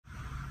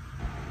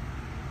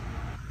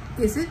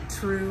Is it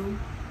true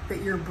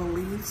that your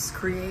beliefs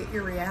create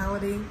your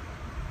reality?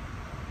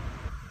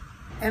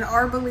 And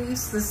are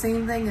beliefs the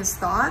same thing as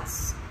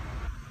thoughts?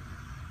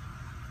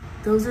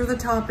 Those are the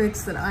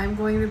topics that I'm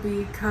going to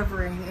be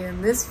covering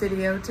in this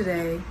video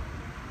today.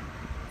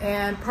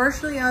 And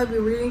partially I'll be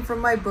reading from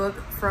my book,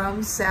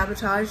 From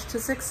Sabotage to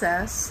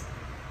Success,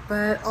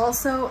 but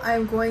also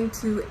I'm going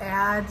to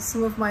add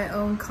some of my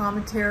own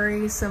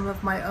commentary, some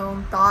of my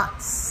own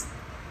thoughts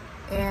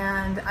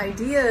and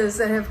ideas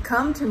that have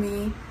come to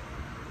me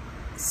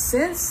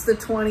since the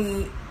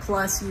 20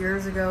 plus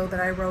years ago that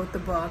I wrote the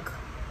book.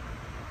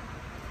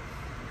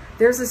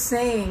 There's a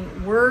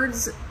saying,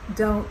 words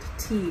don't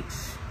teach,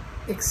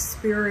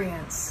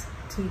 experience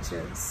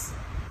teaches.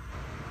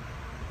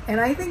 And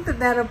I think that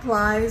that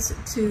applies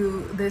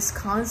to this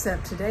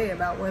concept today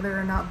about whether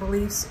or not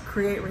beliefs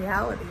create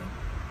reality.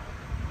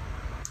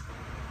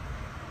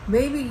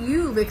 Maybe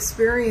you've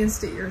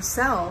experienced it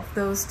yourself,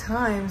 those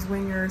times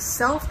when your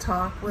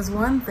self-talk was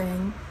one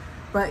thing,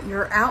 but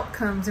your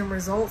outcomes and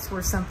results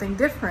were something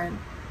different.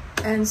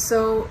 And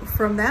so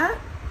from that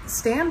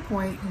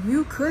standpoint,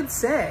 you could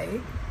say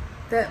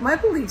that my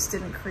beliefs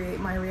didn't create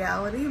my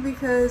reality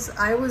because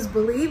I was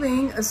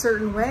believing a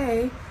certain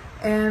way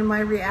and my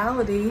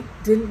reality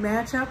didn't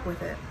match up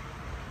with it.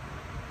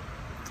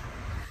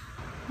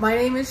 My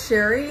name is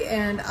Sherry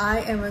and I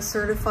am a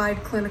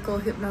certified clinical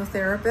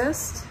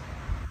hypnotherapist.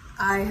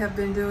 I have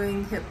been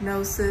doing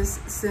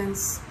hypnosis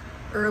since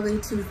early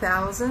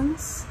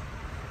 2000s.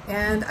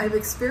 And I've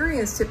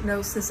experienced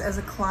hypnosis as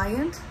a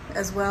client,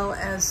 as well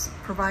as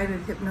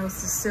provided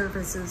hypnosis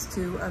services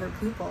to other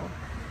people.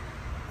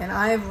 And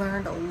I've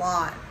learned a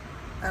lot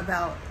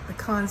about the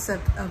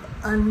concept of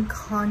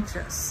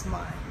unconscious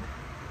mind.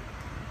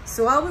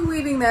 So I'll be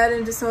weaving that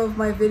into some of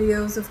my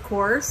videos, of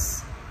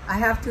course. I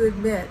have to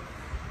admit,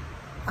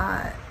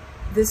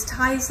 this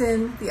ties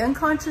in, the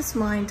unconscious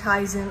mind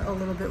ties in a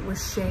little bit with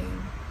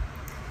shame.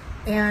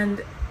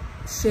 And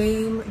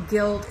shame,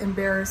 guilt,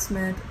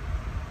 embarrassment,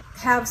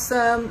 have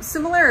some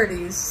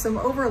similarities, some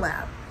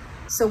overlap.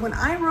 So when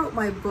I wrote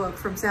my book,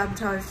 From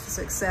Sabotage to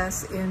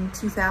Success in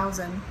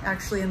 2000,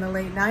 actually in the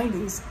late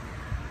 90s,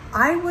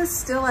 I was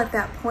still at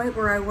that point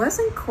where I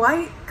wasn't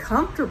quite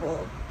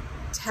comfortable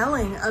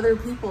telling other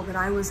people that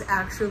I was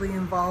actually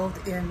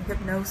involved in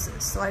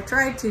hypnosis. So I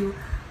tried to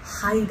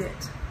hide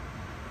it.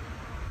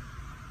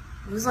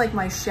 It was like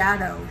my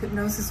shadow.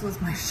 Hypnosis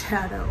was my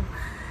shadow.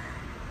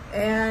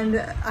 And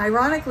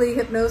ironically,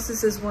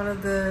 hypnosis is one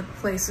of the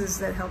places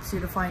that helps you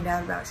to find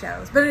out about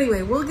shadows. But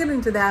anyway, we'll get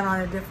into that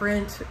on a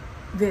different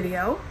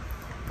video.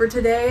 For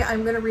today,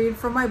 I'm going to read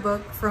from my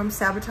book, From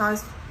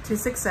Sabotage to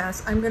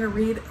Success. I'm going to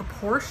read a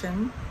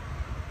portion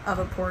of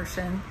a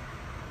portion.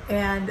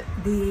 And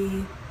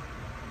the,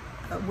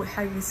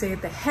 how you say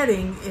it, the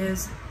heading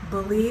is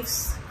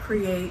Beliefs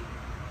Create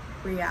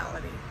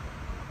Reality.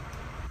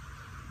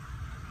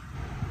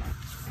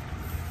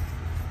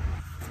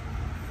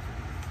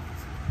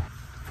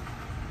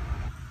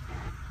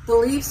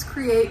 Beliefs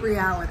create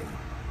reality.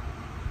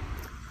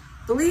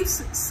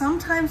 Beliefs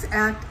sometimes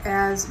act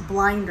as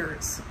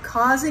blinders,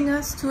 causing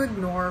us to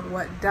ignore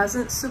what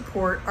doesn't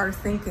support our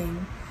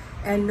thinking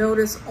and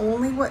notice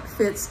only what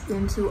fits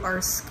into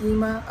our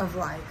schema of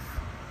life.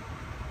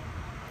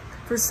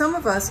 For some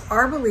of us,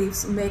 our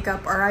beliefs make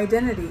up our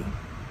identity.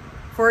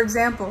 For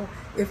example,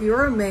 if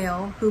you're a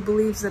male who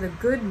believes that a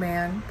good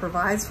man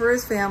provides for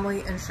his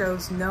family and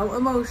shows no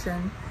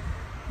emotion,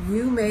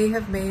 you may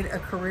have made a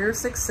career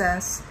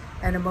success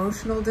and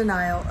emotional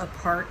denial a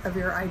part of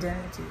your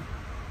identity.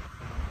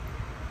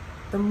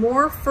 The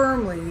more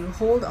firmly you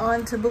hold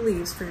on to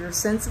beliefs for your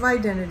sense of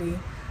identity,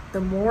 the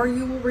more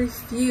you will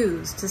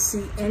refuse to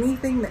see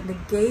anything that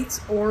negates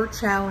or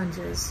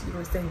challenges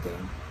your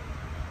thinking.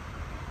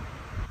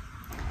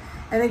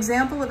 An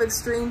example of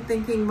extreme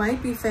thinking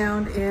might be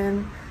found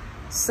in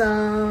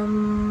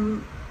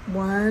someone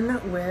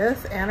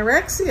with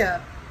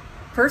anorexia.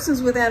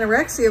 Persons with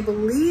anorexia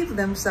believe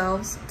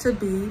themselves to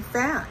be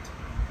fat.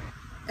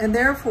 And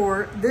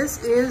therefore,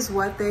 this is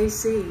what they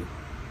see.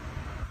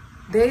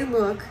 They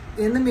look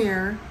in the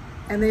mirror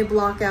and they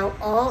block out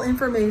all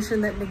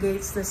information that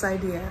negates this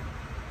idea.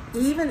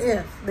 Even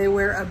if they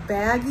wear a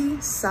baggy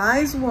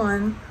size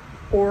 1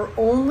 or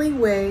only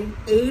weigh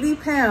 80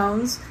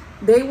 pounds,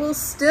 they will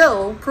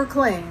still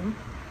proclaim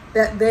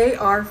that they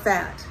are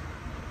fat.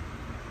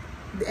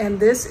 And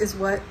this is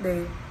what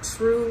they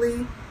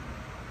truly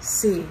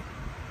see.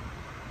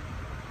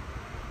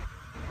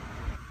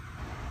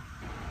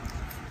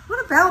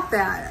 What about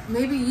that?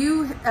 Maybe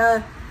you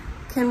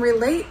can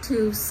relate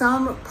to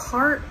some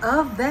part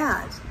of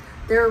that.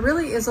 There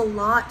really is a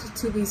lot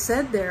to be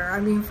said there. I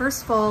mean,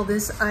 first of all,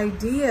 this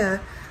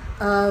idea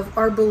of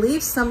our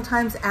beliefs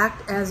sometimes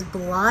act as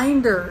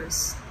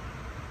blinders.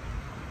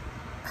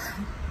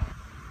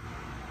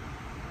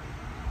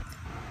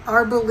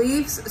 Our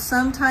beliefs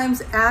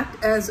sometimes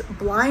act as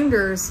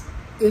blinders.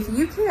 If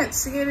you can't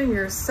see it in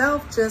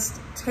yourself, just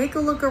take a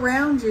look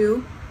around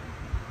you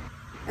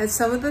at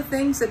some of the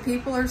things that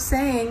people are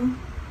saying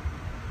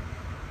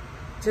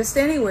just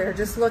anywhere,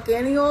 just look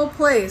any old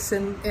place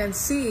and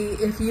see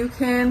if you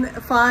can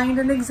find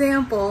an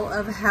example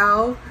of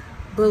how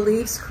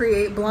beliefs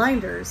create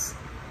blinders,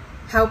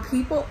 how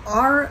people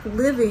are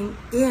living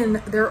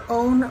in their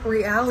own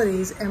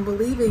realities and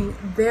believing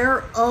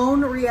their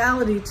own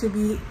reality to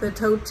be the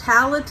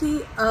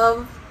totality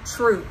of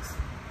truth.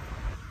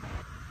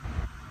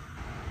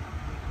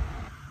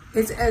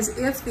 It's as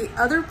if the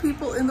other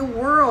people in the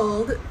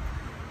world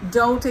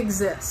don't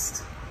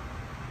exist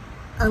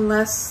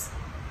unless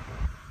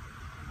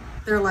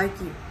they're like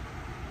you.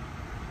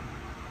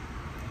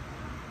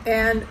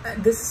 And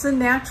this is a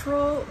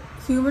natural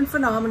human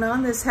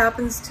phenomenon. This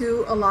happens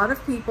to a lot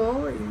of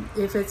people.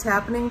 If it's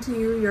happening to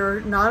you,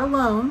 you're not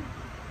alone.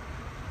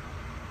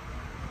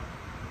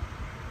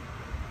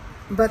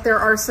 But there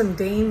are some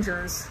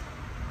dangers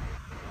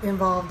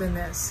involved in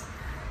this.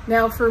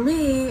 Now for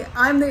me,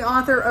 I'm the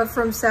author of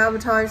From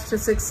Sabotage to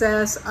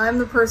Success. I'm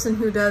the person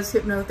who does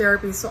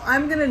hypnotherapy. So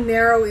I'm going to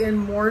narrow in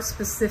more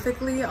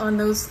specifically on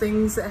those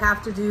things that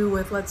have to do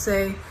with, let's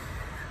say,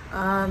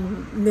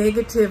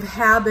 negative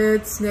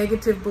habits,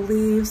 negative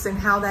beliefs, and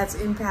how that's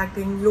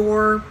impacting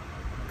your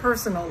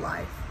personal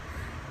life.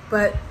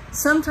 But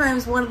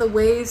sometimes one of the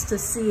ways to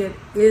see it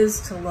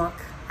is to look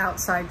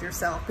outside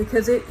yourself,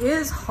 because it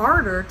is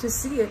harder to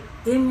see it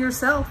in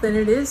yourself than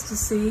it is to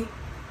see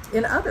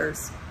in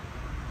others.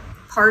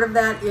 Part of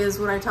that is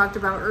what I talked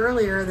about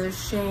earlier,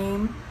 this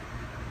shame,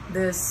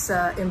 this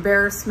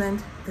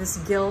embarrassment, this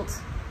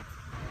guilt.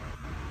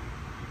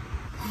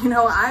 You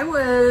know, I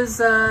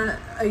was a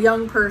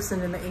young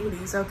person in the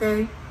 80s,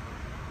 okay?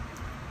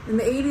 In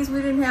the 80s,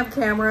 we didn't have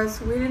cameras.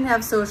 We didn't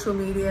have social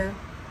media.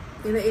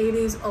 In the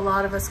 80s, a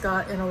lot of us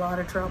got in a lot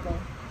of trouble.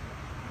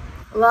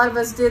 A lot of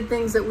us did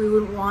things that we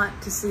would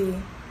want to see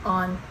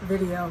on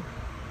video.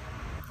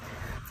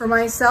 For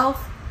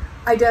myself,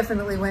 I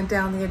definitely went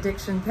down the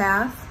addiction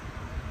path.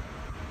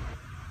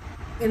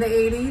 In the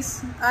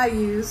 80s, I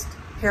used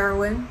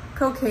heroin,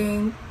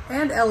 cocaine,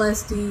 and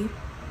LSD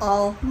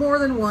all more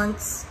than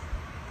once.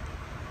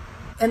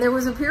 And there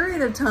was a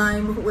period of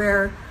time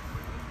where,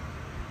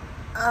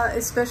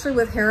 especially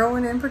with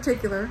heroin in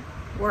particular,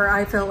 where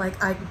I felt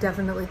like I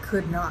definitely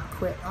could not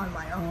quit on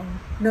my own.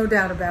 No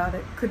doubt about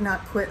it, could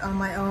not quit on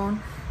my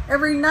own.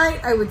 Every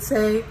night I would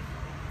say,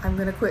 I'm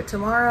gonna quit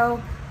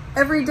tomorrow.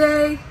 Every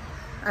day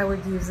I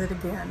would use it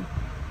again.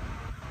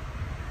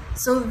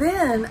 So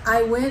then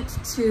I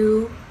went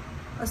to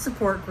a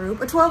support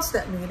group, a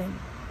 12-step meeting.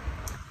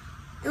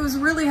 It was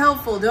really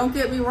helpful, don't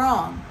get me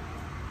wrong.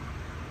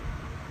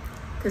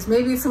 Because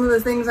maybe some of the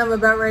things I'm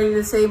about ready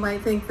to say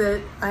might think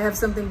that I have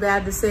something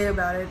bad to say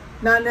about it.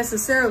 Not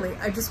necessarily,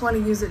 I just want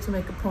to use it to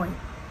make a point.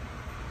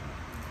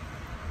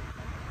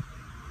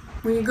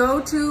 When you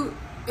go to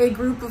a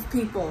group of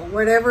people,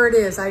 whatever it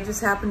is, I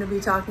just happen to be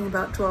talking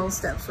about 12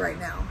 steps right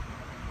now.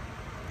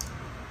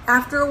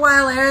 After a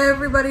while,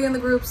 everybody in the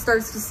group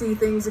starts to see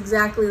things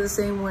exactly the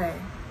same way.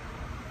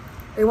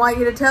 They want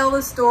you to tell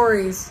the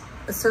stories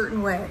a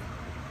certain way.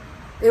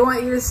 They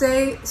want you to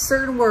say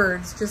certain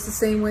words just the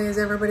same way as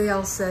everybody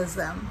else says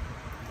them.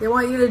 They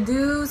want you to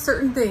do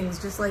certain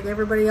things just like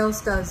everybody else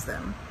does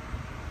them.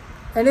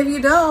 And if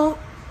you don't,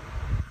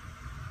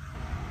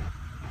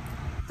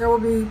 there will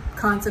be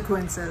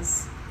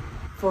consequences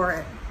for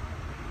it.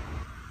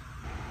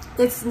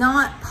 It's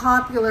not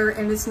popular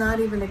and it's not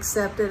even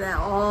accepted at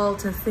all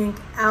to think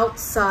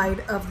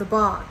outside of the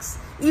box,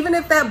 even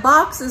if that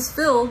box is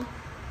filled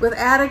with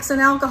addicts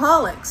and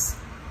alcoholics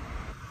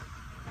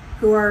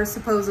who are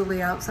supposedly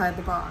outside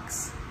the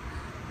box.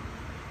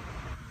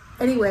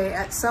 Anyway,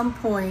 at some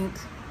point,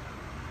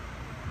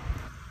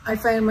 I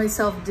found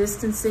myself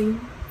distancing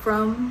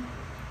from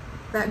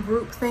that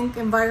groupthink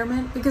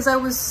environment because I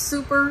was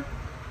super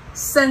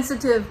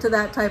sensitive to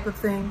that type of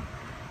thing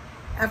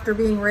after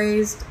being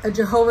raised a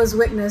Jehovah's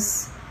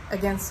Witness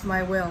against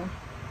my will.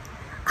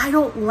 I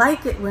don't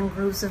like it when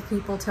groups of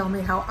people tell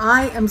me how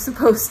I am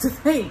supposed to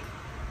think.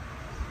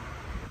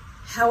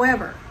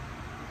 However,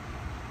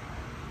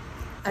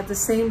 at the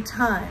same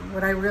time,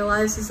 what I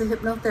realized as a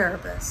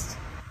hypnotherapist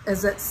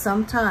is that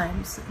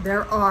sometimes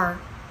there are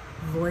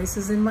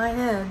voices in my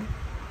head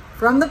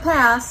from the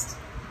past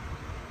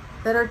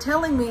that are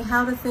telling me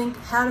how to think,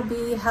 how to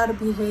be, how to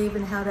behave,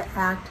 and how to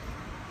act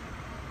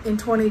in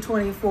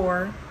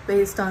 2024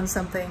 based on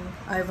something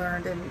I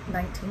learned in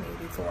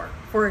 1984.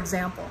 For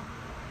example,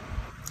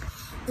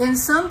 in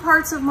some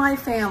parts of my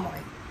family,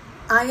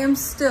 I am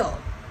still,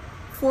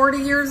 40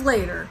 years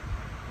later,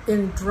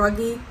 in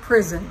druggy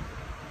prison.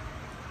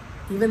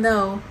 Even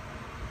though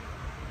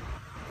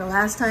the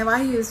last time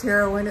I used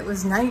heroin, it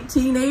was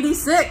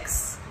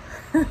 1986.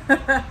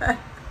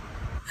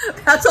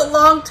 That's a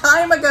long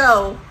time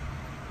ago.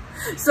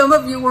 Some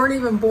of you weren't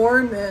even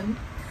born then.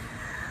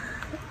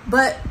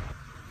 But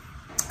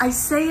I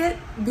say it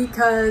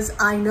because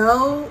I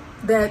know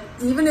that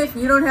even if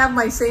you don't have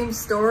my same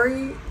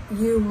story,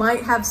 you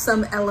might have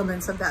some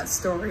elements of that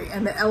story.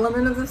 And the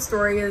element of the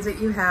story is that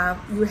you have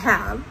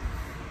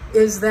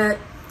is that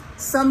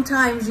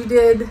sometimes you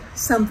did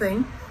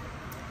something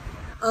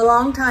a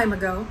long time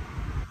ago,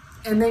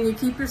 and then you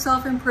keep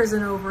yourself in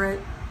prison over it,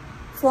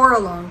 for a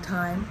long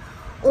time,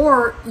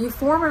 or you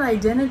form an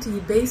identity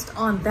based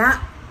on that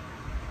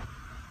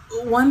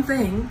one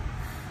thing.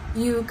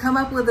 You come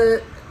up with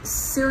a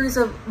series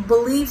of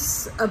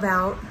beliefs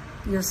about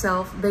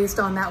yourself based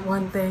on that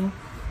one thing,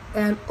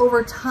 and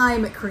over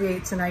time it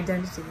creates an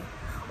identity.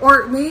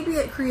 Or maybe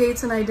it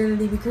creates an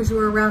identity because you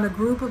were around a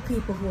group of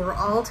people who are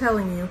all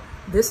telling you,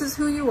 this is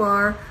who you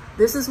are,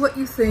 this is what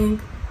you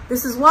think,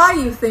 this is why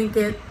you think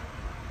it,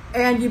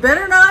 and you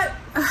better not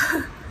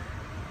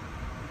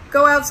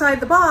go outside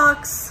the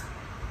box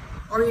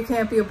or you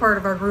can't be a part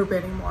of our group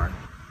anymore.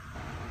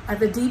 At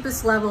the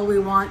deepest level, we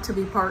want to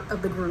be part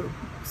of the group.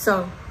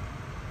 So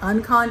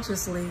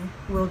unconsciously,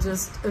 we'll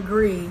just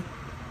agree,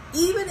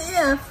 even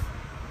if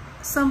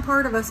some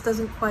part of us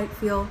doesn't quite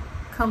feel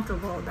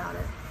comfortable about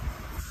it.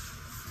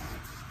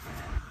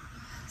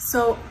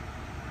 So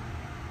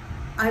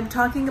I'm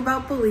talking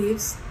about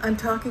beliefs, I'm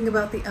talking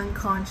about the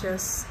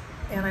unconscious,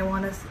 and I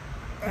want to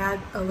add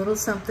a little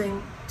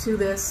something to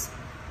this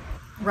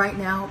right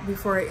now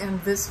before I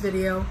end this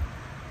video,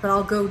 but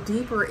I'll go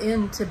deeper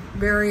into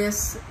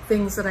various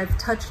things that I've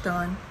touched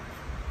on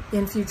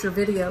in future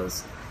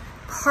videos.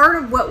 Part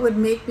of what would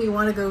make me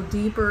want to go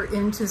deeper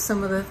into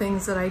some of the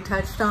things that I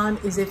touched on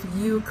is if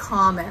you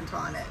comment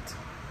on it,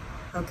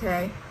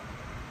 okay?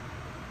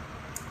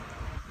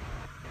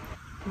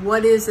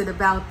 What is it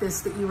about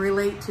this that you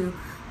relate to?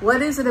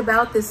 What is it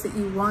about this that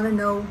you want to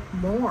know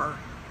more?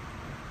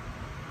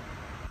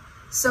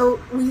 So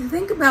we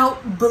think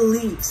about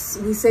beliefs.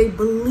 We say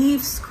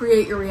beliefs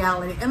create your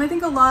reality. And I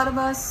think a lot of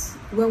us,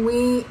 when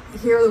we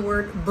hear the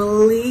word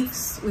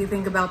beliefs, we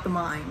think about the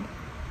mind.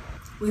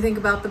 We think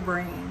about the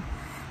brain.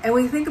 And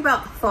we think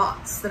about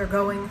thoughts that are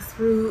going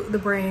through the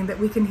brain that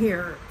we can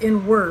hear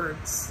in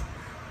words,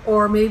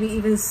 or maybe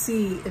even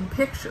see in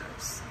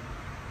pictures.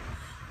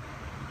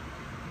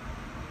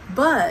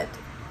 But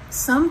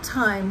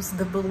sometimes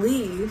the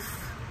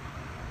belief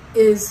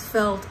is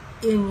felt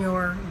in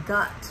your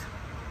gut.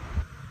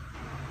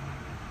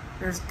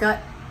 There's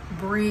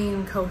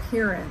gut-brain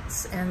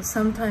coherence, and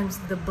sometimes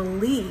the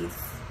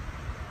belief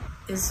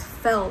is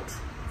felt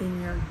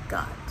in your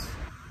gut.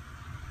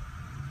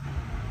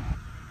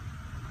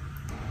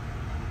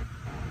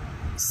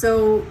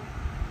 So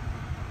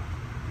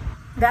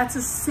that's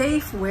a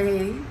safe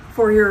way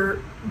for your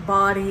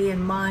body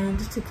and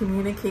mind to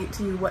communicate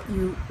to you what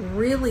you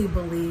really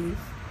believe,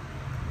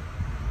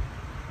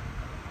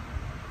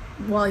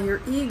 while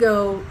your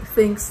ego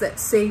thinks that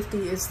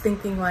safety is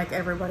thinking like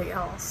everybody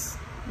else.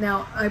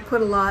 Now, I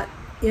put a lot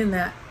in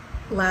that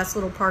last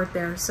little part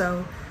there,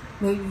 so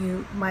maybe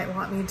you might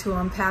want me to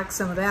unpack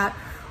some of that,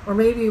 or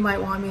maybe you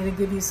might want me to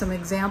give you some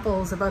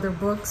examples of other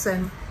books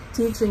and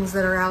teachings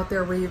that are out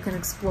there where you can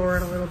explore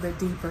it a little bit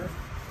deeper.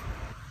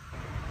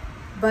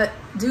 But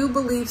do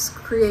beliefs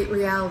create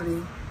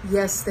reality?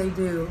 Yes, they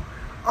do.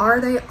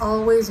 Are they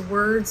always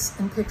words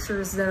and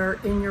pictures that are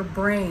in your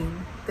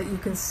brain that you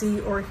can see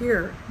or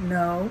hear?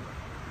 No.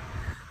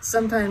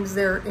 Sometimes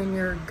they're in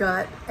your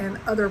gut and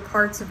other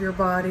parts of your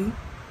body.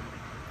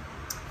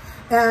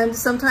 And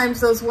sometimes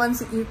those ones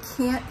that you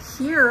can't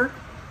hear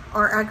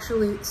are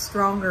actually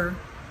stronger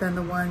than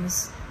the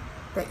ones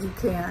that you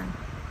can.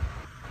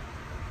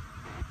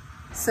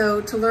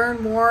 So to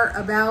learn more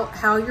about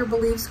how your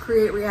beliefs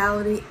create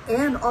reality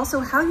and also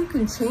how you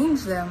can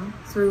change them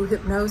through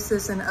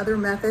hypnosis and other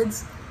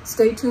methods,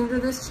 stay tuned to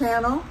this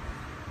channel.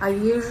 I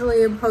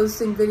usually am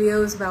posting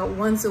videos about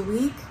once a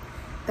week.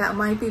 That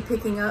might be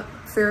picking up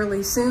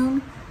fairly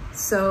soon.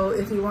 So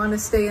if you want to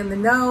stay in the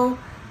know,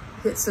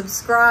 hit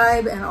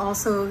subscribe and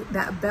also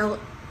that bell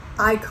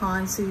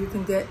icon so you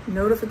can get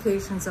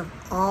notifications of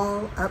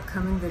all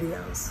upcoming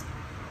videos.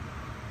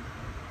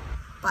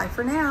 Bye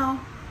for now.